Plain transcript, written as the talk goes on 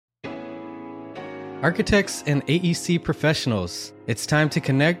Architects and AEC professionals, it's time to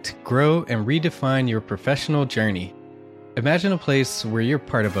connect, grow, and redefine your professional journey. Imagine a place where you're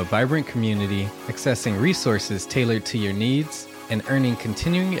part of a vibrant community, accessing resources tailored to your needs, and earning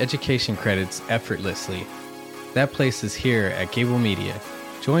continuing education credits effortlessly. That place is here at Gable Media.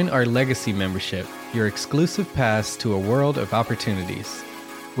 Join our Legacy membership, your exclusive pass to a world of opportunities.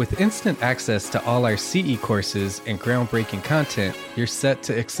 With instant access to all our CE courses and groundbreaking content, you're set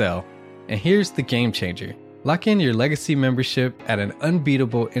to excel. And here's the game changer. Lock in your Legacy membership at an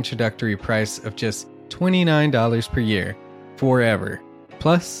unbeatable introductory price of just $29 per year, forever.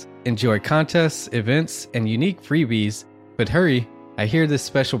 Plus, enjoy contests, events, and unique freebies. But hurry, I hear this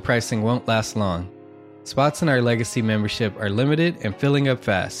special pricing won't last long. Spots in our Legacy membership are limited and filling up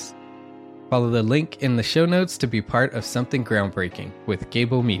fast. Follow the link in the show notes to be part of something groundbreaking with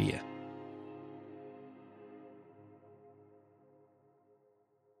Gable Media.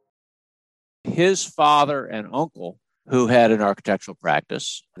 His father and uncle, who had an architectural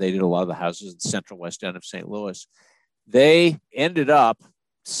practice, they did a lot of the houses in the central west end of St. Louis. They ended up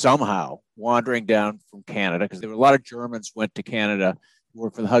somehow wandering down from Canada, because there were a lot of Germans went to Canada to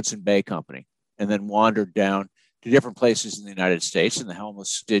work for the Hudson Bay Company and then wandered down to different places in the United States. And the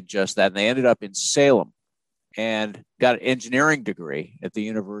Helmuths did just that. And they ended up in Salem and got an engineering degree at the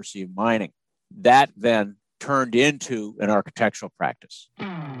University of Mining. That then turned into an architectural practice.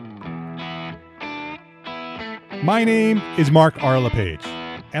 My name is Mark R. LePage,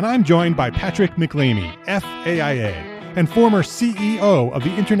 and I'm joined by Patrick McLamey, FAIA, and former CEO of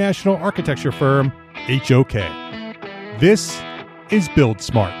the international architecture firm HOK. This is Build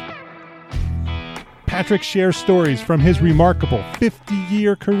Smart. Patrick shares stories from his remarkable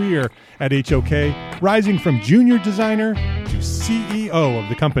 50-year career at HOK, rising from junior designer to CEO of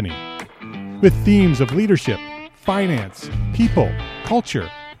the company. With themes of leadership, finance, people, culture,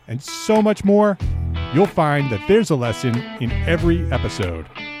 and so much more, you'll find that there's a lesson in every episode.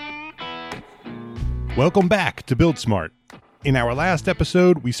 Welcome back to Build Smart. In our last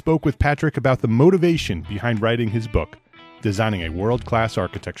episode, we spoke with Patrick about the motivation behind writing his book, Designing a World-Class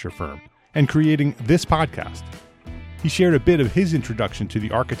Architecture Firm, and creating this podcast. He shared a bit of his introduction to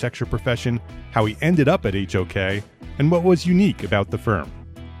the architecture profession, how he ended up at HOK, and what was unique about the firm.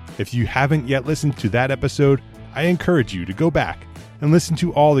 If you haven't yet listened to that episode, I encourage you to go back and listen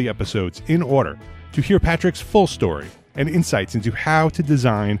to all the episodes in order to hear Patrick's full story and insights into how to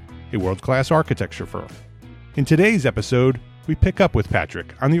design a world-class architecture firm. In today's episode, we pick up with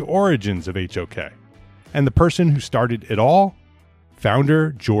Patrick on the origins of HOK and the person who started it all,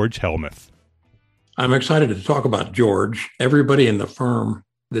 founder George Helmuth. I'm excited to talk about George. Everybody in the firm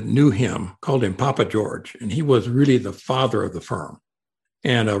that knew him called him Papa George, and he was really the father of the firm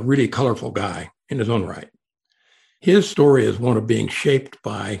and a really colorful guy in his own right. His story is one of being shaped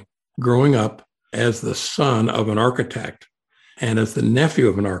by growing up as the son of an architect and as the nephew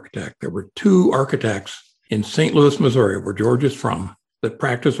of an architect. There were two architects in St. Louis, Missouri, where George is from, that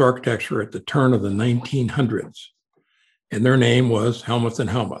practiced architecture at the turn of the 1900s. And their name was Helmuth and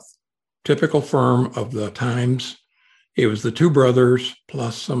Helmuth. Typical firm of the times. It was the two brothers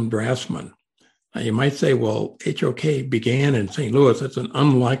plus some draftsmen. Now you might say, well, HOK began in St. Louis. It's an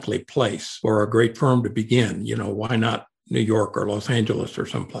unlikely place for a great firm to begin. Why not New York or Los Angeles or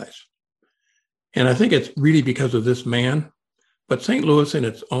someplace? And I think it's really because of this man. But St. Louis, in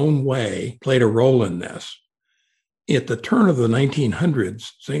its own way, played a role in this. At the turn of the 1900s,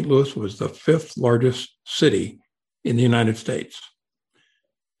 St. Louis was the fifth largest city in the United States.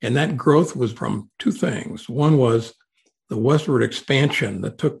 And that growth was from two things. One was the westward expansion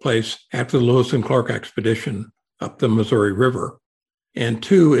that took place after the Lewis and Clark expedition up the Missouri River. And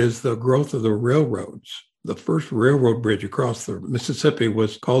two is the growth of the railroads. The first railroad bridge across the Mississippi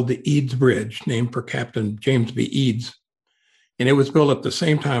was called the Eads Bridge, named for Captain James B. Eads. And it was built at the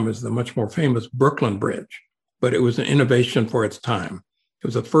same time as the much more famous Brooklyn Bridge, but it was an innovation for its time. It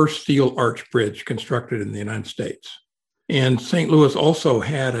was the first steel arch bridge constructed in the United States. And St. Louis also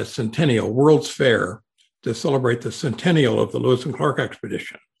had a centennial, World's Fair, to celebrate the centennial of the Lewis and Clark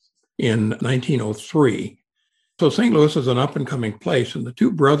expedition in 1903. So St. Louis is an up-and-coming place, and the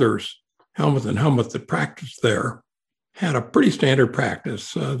two brothers, Helmuth and Helmuth, that practiced there, had a pretty standard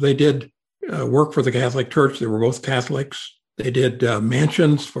practice. They did work for the Catholic Church. They were both Catholics. They did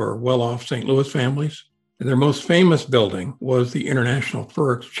mansions for well-off St. Louis families. And their most famous building was the International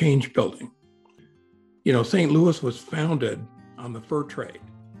Fur Exchange Building. St. Louis was founded on the fur trade.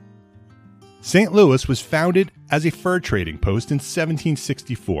 St. Louis was founded as a fur trading post in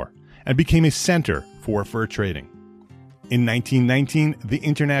 1764 and became a center for fur trading. In 1919, the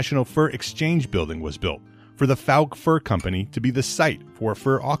International Fur Exchange Building was built for the Falk Fur Company to be the site for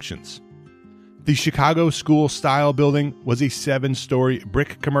fur auctions. The Chicago School Style Building was a 7-story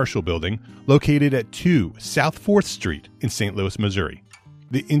brick commercial building located at 2 South 4th Street in St. Louis, Missouri.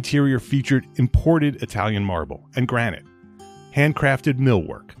 The interior featured imported Italian marble and granite, handcrafted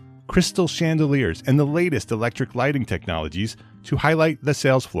millwork, crystal chandeliers, and the latest electric lighting technologies to highlight the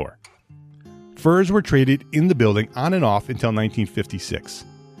sales floor. Furs were traded in the building on and off until 1956.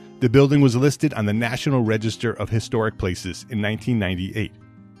 The building was listed on the National Register of Historic Places in 1998.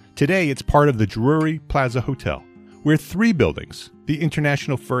 Today, it's part of the Drury Plaza Hotel, where 3 buildings, the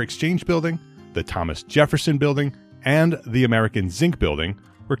International Fur Exchange Building, the Thomas Jefferson Building, and the American Zinc Building,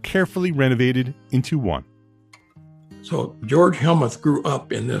 were carefully renovated into one. So George Helmuth grew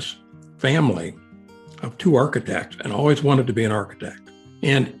up in this family of 2 architects and always wanted to be an architect.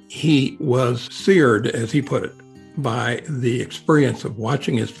 And he was seared, as he put it, by the experience of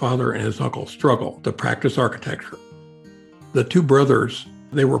watching his father and his uncle struggle to practice architecture. The 2 brothers,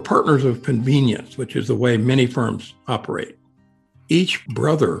 they were partners of convenience, which is the way many firms operate. Each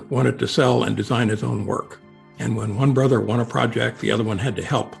brother wanted to sell and design his own work. And when one brother won a project, the other one had to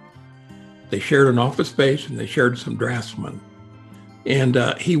help. They shared an office space and they shared some draftsmen. And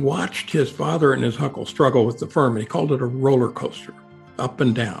he watched his father and his uncle struggle with the firm, and he called it a roller coaster, up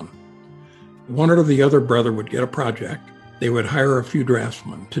and down. One or the other brother would get a project. They would hire a few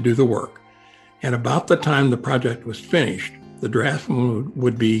draftsmen to do the work. And about the time the project was finished, the draftsmen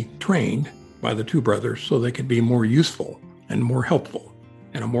would be trained by the 2 brothers so they could be more useful and more helpful,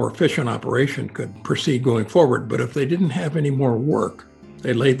 and a more efficient operation could proceed going forward. But if they didn't have any more work,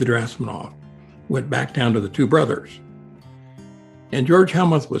 they laid the draftsmen off, went back down to the 2 brothers. And George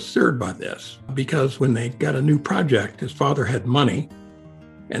Helmuth was seared by this because when they got a new project, his father had money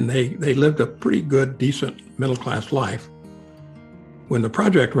and they lived a pretty good, decent middle-class life. When the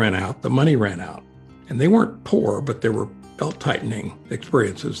project ran out, the money ran out. And they weren't poor, but there were belt-tightening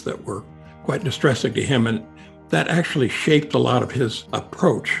experiences that were quite distressing to him. And that actually shaped a lot of his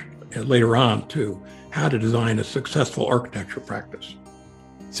approach later on to how to design a successful architecture practice.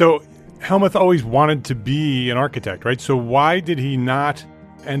 So Helmuth always wanted to be an architect, right? So why did he not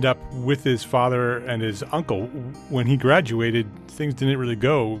end up with his father and his uncle? When he graduated, things didn't really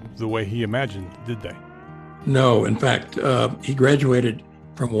go the way he imagined, did they? No, in fact, he graduated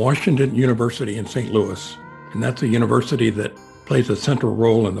from Washington University in St. Louis, and that's a university that plays a central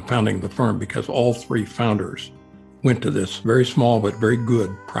role in the founding of the firm because all 3 founders went to this very small but very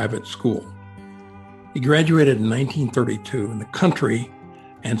good private school. He graduated in 1932, and the country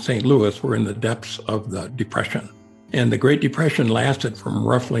and St. Louis were in the depths of the Depression. And the Great Depression lasted from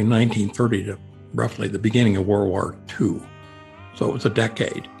roughly 1930 to roughly the beginning of World War II. So it was a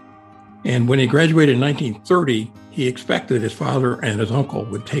decade. And when he graduated in 1930, he expected his father and his uncle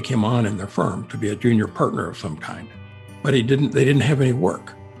would take him on in their firm to be a junior partner of some kind. But they didn't have any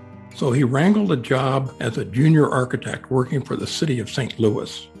work. So he wrangled a job as a junior architect working for the city of St.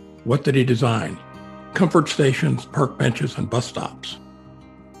 Louis. What did he design? Comfort stations, park benches, and bus stops.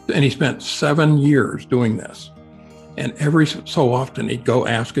 And he spent 7 years doing this. And every so often he'd go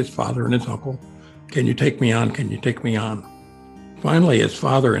ask his father and his uncle, "Can you take me on? Can you take me on?" Finally, his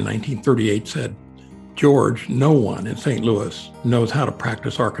father in 1938 said, "George, no one in St. Louis knows how to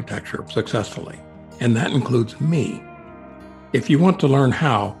practice architecture successfully, and that includes me. If you want to learn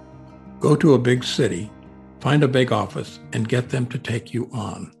how, go to a big city, find a big office, and get them to take you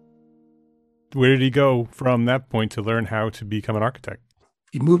on." Where did he go from that point to learn how to become an architect?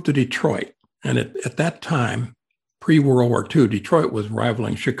 He moved to Detroit. And at that time, pre-World War II, Detroit was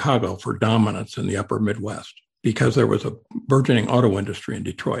rivaling Chicago for dominance in the upper Midwest because there was a burgeoning auto industry in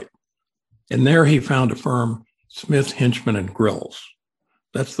Detroit. And there he found a firm, Smith, Hinchman, and Grills.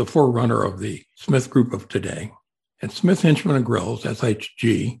 That's the forerunner of the Smith Group of today. And Smith, Hinchman, and Grills,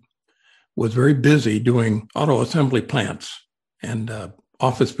 SHG, was very busy doing auto assembly plants and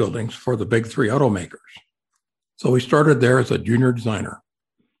office buildings for the big 3 automakers. So he started there as a junior designer.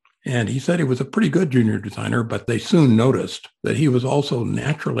 And he said he was a pretty good junior designer, but they soon noticed that he was also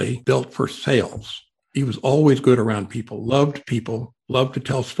naturally built for sales. He was always good around people, loved to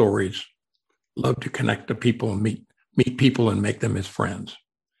tell stories, loved to connect to people and meet people and make them his friends.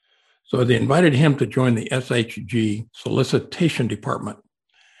 So they invited him to join the SHG solicitation department.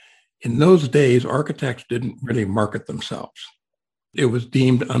 In those days, architects didn't really market themselves. It was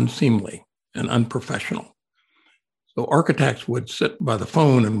deemed unseemly and unprofessional. So architects would sit by the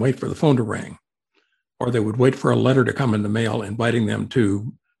phone and wait for the phone to ring, or they would wait for a letter to come in the mail inviting them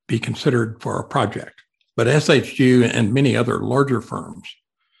to be considered for a project. But SHG and many other larger firms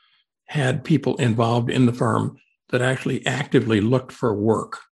had people involved in the firm that actually actively looked for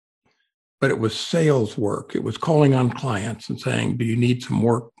work. But it was sales work. It was calling on clients and saying, "Do you need some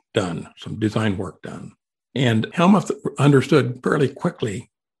work done, some design work done. And Helmuth understood fairly quickly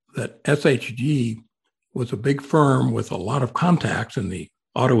that SHG was a big firm with a lot of contacts in the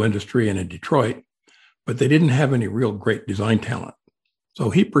auto industry and in Detroit, but they didn't have any real great design talent. So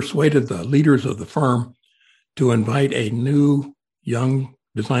he persuaded the leaders of the firm to invite a new young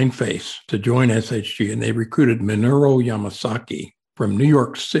design face to join SHG, and they recruited Minoru Yamasaki from New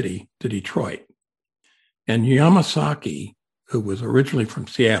York City to Detroit. And Yamasaki, who was originally from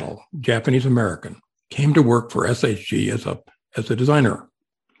Seattle, Japanese American, came to work for SHG as a designer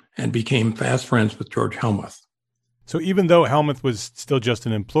and became fast friends with George Helmuth. So even though Helmuth was still just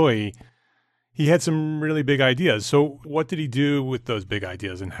an employee, he had some really big ideas. So what did he do with those big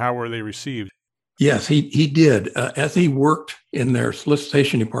ideas and how were they received? Yes, he did. As he worked in their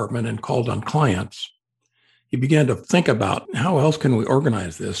solicitation department and called on clients, he began to think about how else can we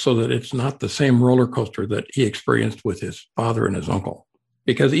organize this so that it's not the same roller coaster that he experienced with his father and his uncle.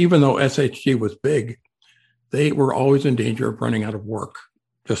 Because even though SHG was big, they were always in danger of running out of work,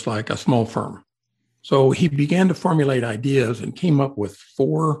 just like a small firm. So he began to formulate ideas and came up with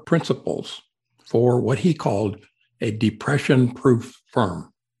 4 principles for what he called a depression-proof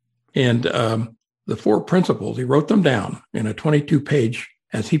firm. And the 4 principles, he wrote them down in a 22-page,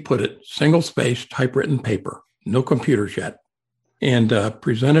 as he put it, single-space typewritten paper, no computers yet, and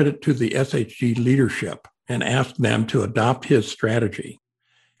presented it to the SHG leadership and asked them to adopt his strategy.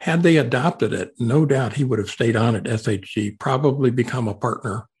 Had they adopted it, no doubt he would have stayed on at SHG, probably become a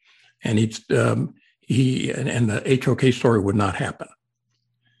partner, and the HOK story would not happen.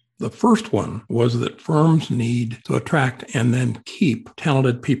 The first one was that firms need to attract and then keep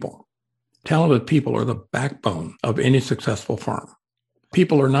talented people. Talented people are the backbone of any successful firm.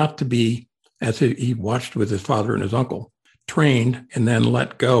 People are not to be, as he watched with his father and his uncle, trained and then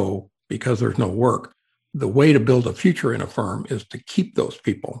let go because there's no work. The way to build a future in a firm is to keep those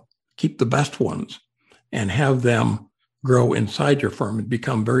people, keep the best ones, and have them grow inside your firm and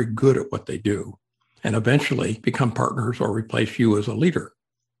become very good at what they do, and eventually become partners or replace you as a leader.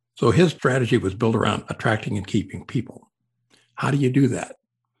 So his strategy was built around attracting and keeping people. How do you do that?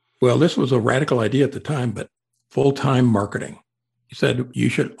 Well, this was a radical idea at the time, but full-time marketing. He said, you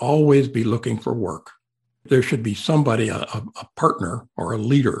should always be looking for work. There should be somebody, a partner or a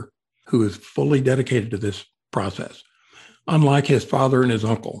leader who is fully dedicated to this process. Unlike his father and his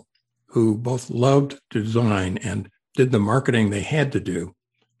uncle, who both loved to design and did the marketing they had to do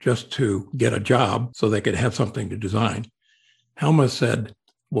just to get a job so they could have something to design, Helmuth said,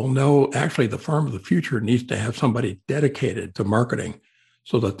 well, no, actually the firm of the future needs to have somebody dedicated to marketing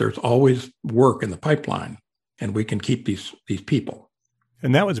so that there's always work in the pipeline and we can keep these people.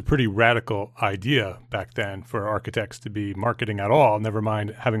 And that was a pretty radical idea back then for architects to be marketing at all, never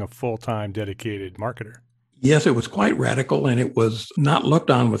mind having a full-time dedicated marketer. Yes, it was quite radical, and it was not looked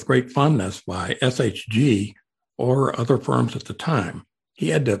on with great fondness by SHG or other firms at the time. He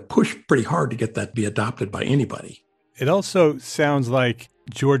had to push pretty hard to get that to be adopted by anybody. It also sounds like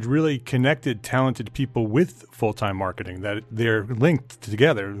George really connected talented people with full-time marketing, that they're linked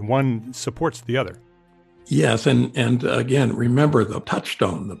together. One supports the other. Yes, and again, remember the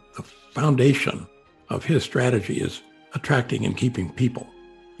touchstone, the foundation of his strategy is attracting and keeping people.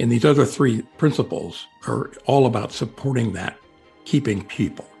 And these other 3 principles are all about supporting that, keeping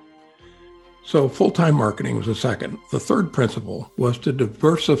people. So full-time marketing was the second. The third principle was to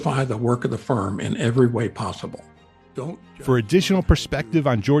diversify the work of the firm in every way possible. For additional perspective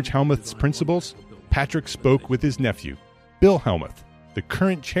on George Helmuth's principles, Patrick spoke with his nephew, Bill Helmuth, the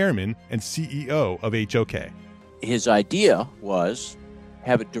current chairman and CEO of HOK. His idea was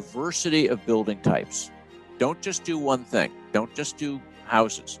have a diversity of building types. Don't just do one thing. Don't just do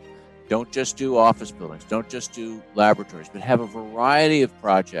houses. Don't just do office buildings. Don't just do laboratories, but have a variety of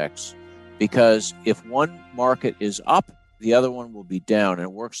projects, because if one market is up, the other one will be down, and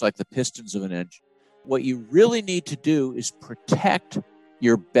it works like the pistons of an engine. What you really need to do is protect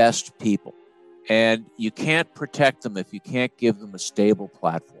your best people. And you can't protect them if you can't give them a stable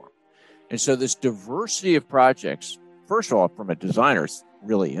platform. And so this diversity of projects, first of all, from a designer, it's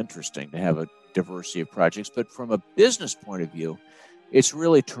really interesting to have a diversity of projects. But from a business point of view, it's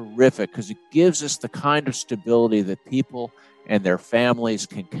really terrific because it gives us the kind of stability that people and their families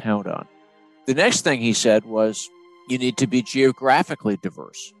can count on. The next thing he said was you need to be geographically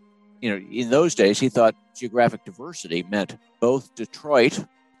diverse. In those days, he thought geographic diversity meant both Detroit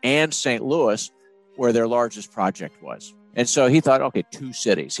and St. Louis, where their largest project was. And so he thought, okay, 2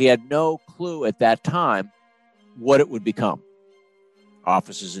 cities. He had no clue at that time what it would become.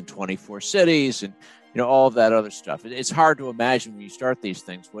 Offices in 24 cities and all of that other stuff. It's hard to imagine when you start these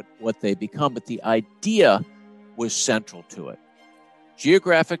things what they become, but the idea was central to it.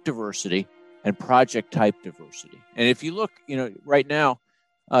 geographic diversity and project type diversity. And if you look, right now,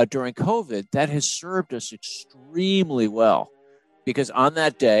 during COVID, that has served us extremely well, because on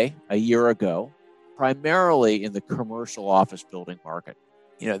that day, a year ago, primarily in the commercial office building market,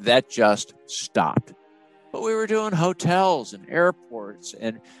 that just stopped. But we were doing hotels and airports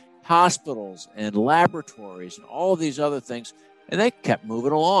and hospitals and laboratories and all of these other things, and they kept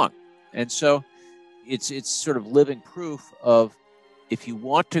moving along. And so it's sort of living proof of, if you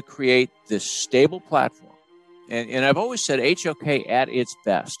want to create this stable platform, and I've always said HOK at its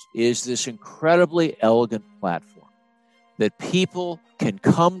best is this incredibly elegant platform that people can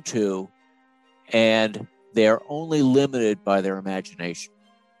come to, and they are only limited by their imagination.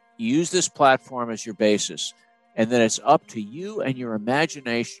 You use this platform as your basis, and then it's up to you and your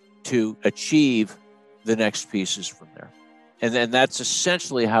imagination to achieve the next pieces from there. And then that's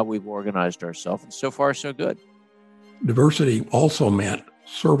essentially how we've organized ourselves, and so far, so good. Diversity also meant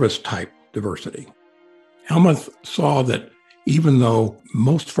service type diversity. Hellmuth saw that even though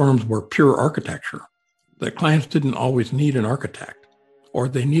most firms were pure architecture, that clients didn't always need an architect, or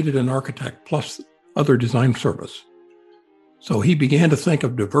they needed an architect plus other design service. So he began to think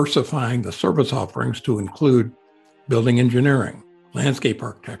of diversifying the service offerings to include building engineering, landscape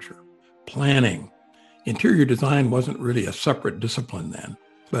architecture, planning. Interior design wasn't really a separate discipline then,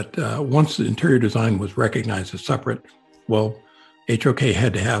 but once the interior design was recognized as separate, well, HOK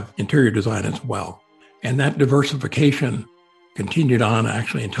had to have interior design as well. And that diversification continued on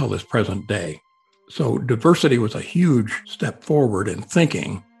actually until this present day. So diversity was a huge step forward in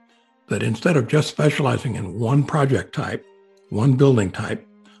thinking that instead of just specializing in one project type, one building type,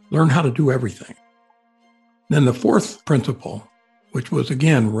 learn how to do everything. Then the fourth principle, which was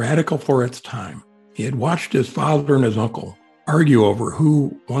again radical for its time, he had watched his father and his uncle argue over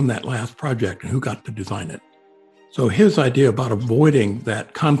who won that last project and who got to design it. So his idea about avoiding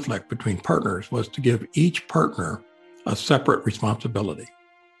that conflict between partners was to give each partner a separate responsibility.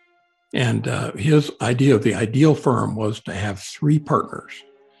 And his idea of the ideal firm was to have three partners.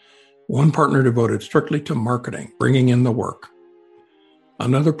 One partner devoted strictly to marketing, bringing in the work.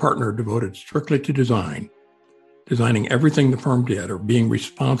 Another partner devoted strictly to design, designing everything the firm did or being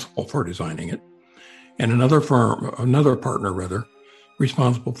responsible for designing it. And another partner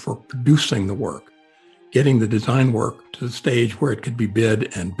responsible for producing the work, getting the design work to the stage where it could be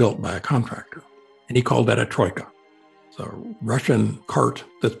bid and built by a contractor. And he called that a troika. It's a Russian cart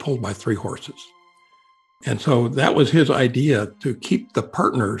that's pulled by three horses. And so that was his idea, to keep the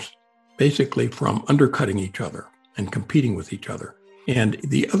partners basically from undercutting each other and competing with each other. And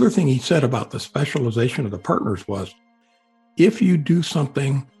the other thing he said about the specialization of the partners was, if you do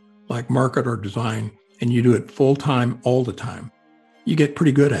something like market or design and you do it full time all the time, you get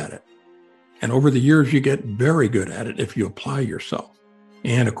pretty good at it. And over the years, you get very good at it if you apply yourself.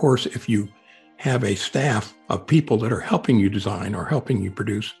 And of course, if you have a staff of people that are helping you design or helping you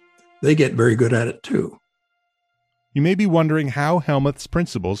produce, they get very good at it too. You may be wondering how Hellmuth's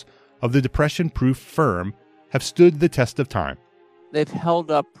principles of the depression-proof firm have stood the test of time. They've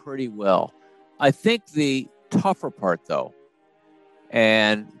held up pretty well. I think the tougher part, though,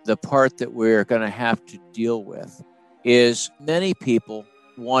 and the part that we're going to have to deal with, is many people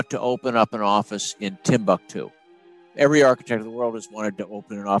want to open up an office in Timbuktu. Every architect in the world has wanted to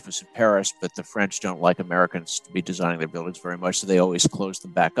open an office in Paris, but the French don't like Americans to be designing their buildings very much, so they always close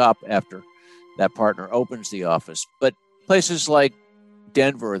them back up after that partner opens the office. But places like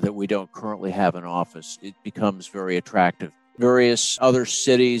Denver that we don't currently have an office, it becomes very attractive. Various other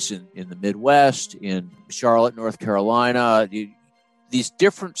cities in the Midwest, in Charlotte, North Carolina, these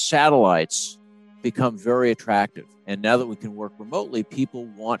different satellites become very attractive. And now that we can work remotely, people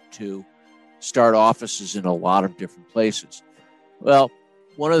want to start offices in a lot of different places. Well,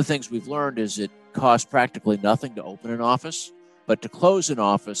 one of the things we've learned is it costs practically nothing to open an office, but to close an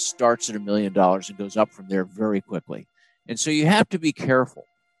office starts at $1 million and goes up from there very quickly. And so you have to be careful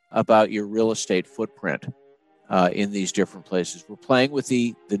about your real estate footprint in these different places. We're playing with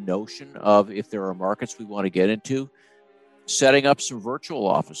the notion of, if there are markets we want to get into, setting up some virtual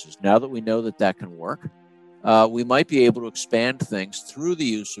offices. Now that we know that that can work, we might be able to expand things through the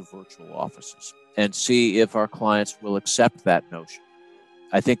use of virtual offices and see if our clients will accept that notion.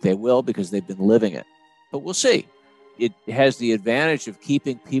 I think they will, because they've been living it, but we'll see. It has the advantage of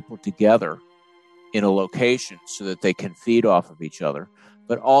keeping people together in a location so that they can feed off of each other,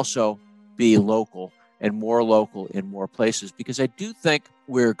 but also be local and more local in more places, because I do think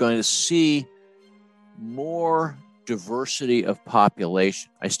we're going to see more diversity of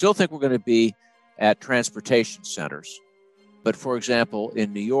population. I still think we're going to be at transportation centers. But for example,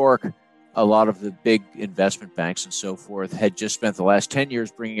 in New York, a lot of the big investment banks and so forth had just spent the last 10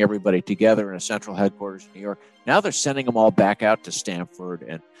 years bringing everybody together in a central headquarters in New York. Now they're sending them all back out to Stanford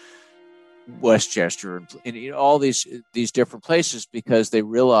and Westchester and all these different places because they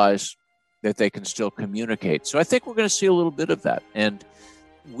realize that they can still communicate. So I think we're going to see a little bit of that. And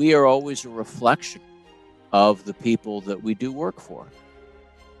we are always a reflection of the people that we do work for.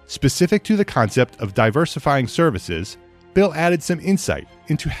 Specific to the concept of diversifying services, Bill added some insight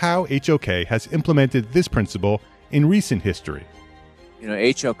into how HOK has implemented this principle in recent history.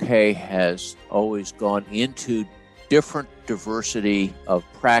 HOK has always gone into different diversity of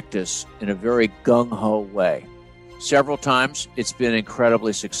practice in a very gung-ho way. Several times it's been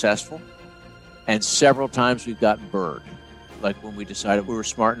incredibly successful, and several times we've gotten burned. Like when we decided we were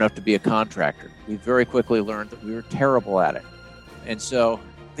smart enough to be a contractor. We very quickly learned that we were terrible at it. And so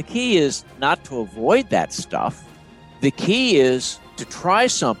the key is not to avoid that stuff. The key is to try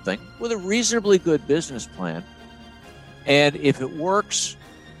something with a reasonably good business plan. And if it works,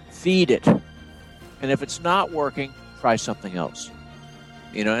 feed it. And if it's not working, try something else.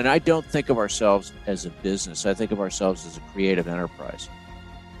 And I don't think of ourselves as a business. I think of ourselves as a creative enterprise.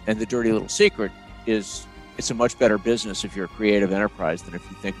 And the dirty little secret is it's a much better business if you're a creative enterprise than if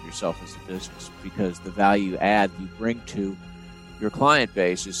you think of yourself as a business, because the value add you bring to your client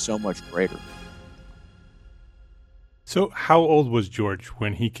base is so much greater. So how old was George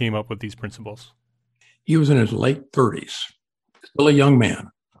when he came up with these principles? He was in his late 30s, still a young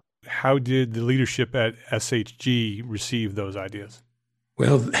man. How did the leadership at SHG receive those ideas?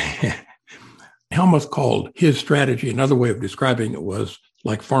 Well, Helmuth called his strategy, another way of describing it was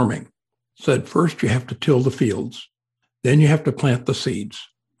like farming. Said first you have to till the fields, then you have to plant the seeds,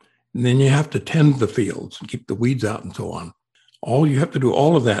 and then you have to tend the fields and keep the weeds out and so on. You have to do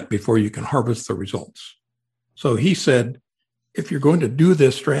all of that before you can harvest the results. So he said, if you're going to do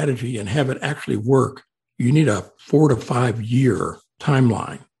this strategy and have it actually work, you need a 4 to 5 year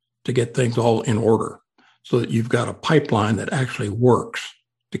timeline to get things all in order so that you've got a pipeline that actually works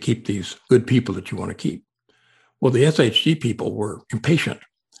to keep these good people that you want to keep. Well, the SHG people were impatient.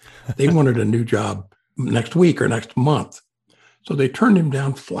 They wanted a new job next week or next month. So they turned him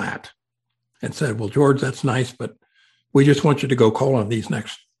down flat and said, well, George, that's nice, but we just want you to go call on these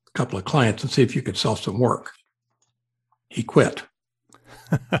next couple of clients and see if you could sell some work. He quit.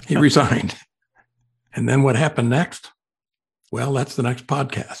 He resigned. And then what happened next? Well, that's the next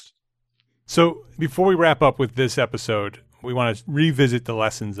podcast. So before we wrap up with this episode, we want to revisit the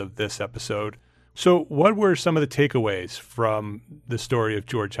lessons of this episode. So what were some of the takeaways from the story of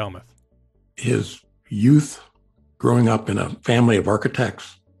George Helmuth? His youth, growing up in a family of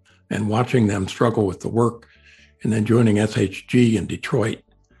architects and watching them struggle with the work, and then joining SHG in Detroit,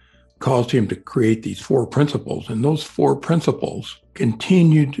 caused him to create these 4 principles. And those 4 principles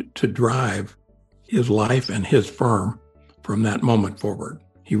continued to drive his life and his firm from that moment forward.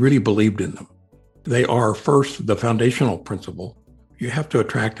 He really believed in them. They are, first, the foundational principle. You have to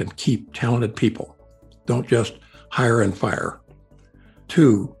attract and keep talented people. Don't just hire and fire.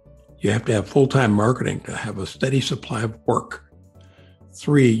 2, you have to have full-time marketing to have a steady supply of work.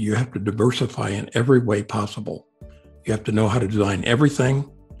 3, you have to diversify in every way possible. You have to know how to design everything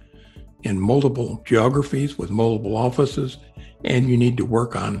in multiple geographies with multiple offices, and you need to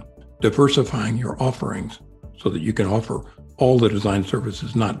work on diversifying your offerings so that you can offer all the design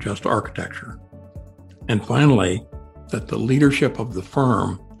services, not just architecture. And finally, that the leadership of the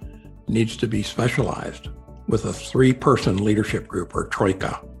firm needs to be specialized with a 3-person leadership group, or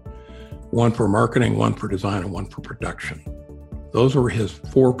troika, 1 for marketing, 1 for design, and 1 for production. Those were his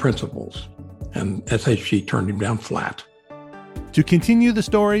 4 principles, and SHG turned him down flat. To continue the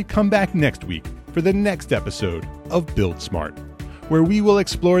story, come back next week for the next episode of Build Smart, where we will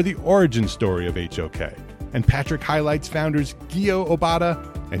explore the origin story of HOK, and Patrick highlights founders Gio Obata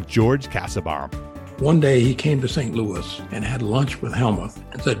and George Kassebaum. One day he came to St. Louis and had lunch with Helmuth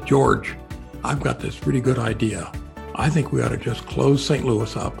and said, George, I've got this really good idea. I think we ought to just close St.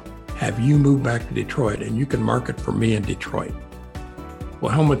 Louis up, have you move back to Detroit, and you can market for me in Detroit.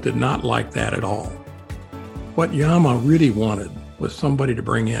 Well, Helmuth did not like that at all. What Yama really wanted was somebody to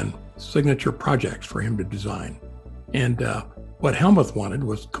bring in signature projects for him to design. And what Helmuth wanted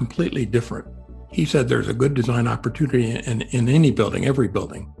was completely different. He said there's a good design opportunity in any building, every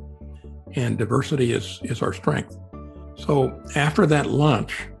building. And diversity is our strength. So after that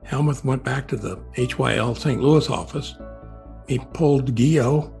lunch, Helmuth went back to the HYL St. Louis office. He pulled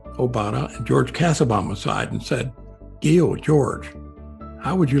Gio Obata and George Kassebaum aside and said, Gio, George,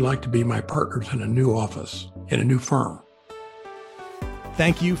 how would you like to be my partners in a new office, in a new firm?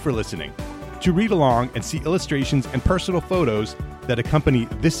 Thank you for listening. To read along and see illustrations and personal photos, that accompany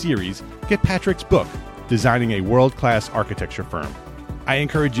this series, get Patrick's book, Designing a World-Class Architecture Firm. I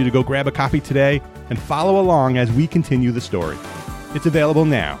encourage you to go grab a copy today and follow along as we continue the story. It's available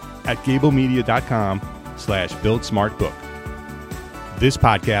now at gablemedia.com/buildsmartbook. This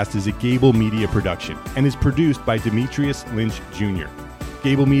podcast is a Gable Media production and is produced by Demetrius Lynch Jr.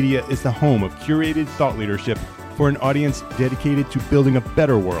 Gable Media is the home of curated thought leadership for an audience dedicated to building a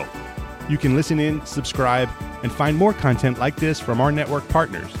better world. You can listen in, subscribe, and find more content like this from our network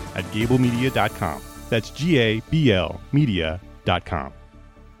partners at gablemedia.com. That's GABL media.com.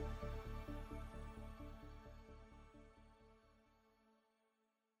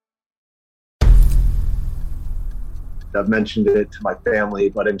 I've mentioned it to my family,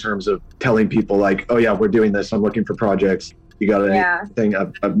 but in terms of telling people like, oh yeah, we're doing this, I'm looking for projects, you got anything?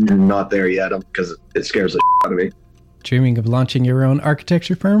 I'm not there yet because it scares the shit out of me. Dreaming of launching your own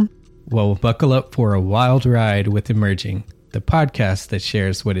architecture firm? Well, buckle up for a wild ride with Emerging, the podcast that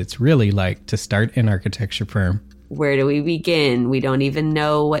shares what it's really like to start an architecture firm. Where do we begin? We don't even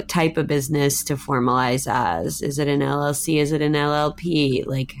know what type of business to formalize as. Is it an LLC? Is it an LLP?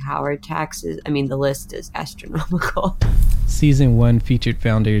 Like, how are taxes? I mean, the list is astronomical. Season 1 featured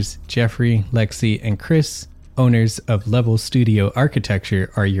founders Jeffrey, Lexi, and Chris, owners of Level Studio Architecture,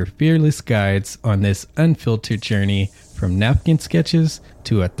 are your fearless guides on this unfiltered journey from napkin sketches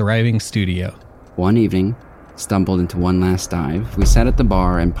to a thriving studio. One evening, stumbled into one last dive, we sat at the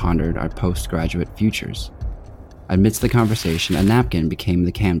bar and pondered our postgraduate futures. Amidst the conversation, a napkin became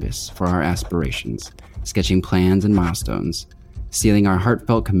the canvas for our aspirations, sketching plans and milestones, sealing our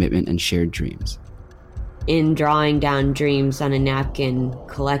heartfelt commitment and shared dreams. In drawing down dreams on a napkin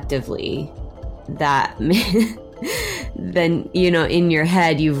collectively, that then, in your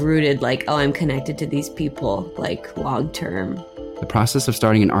head, you've rooted like, oh, I'm connected to these people, like long term. The process of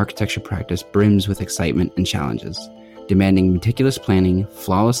starting an architecture practice brims with excitement and challenges, demanding meticulous planning,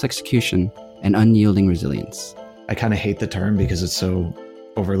 flawless execution, and unyielding resilience. I kind of hate the term because it's so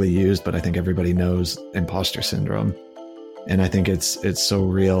overly used, but I think everybody knows imposter syndrome. And I think it's so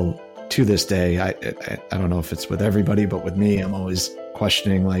real to this day. I don't know if it's with everybody, but with me, I'm always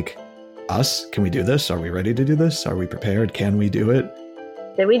questioning like, us, can we do this? Are we ready to do this? Are we prepared? Can we do it?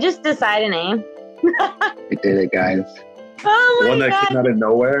 Did we just decide a name? We did it, guys. Oh my The one that God. came out of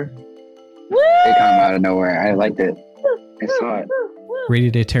nowhere? Woo! It came out of nowhere. I liked it. I saw it. Ready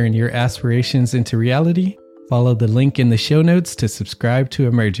to turn your aspirations into reality? Follow the link in the show notes to subscribe to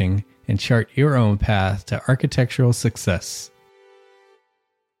Emerging and chart your own path to architectural success.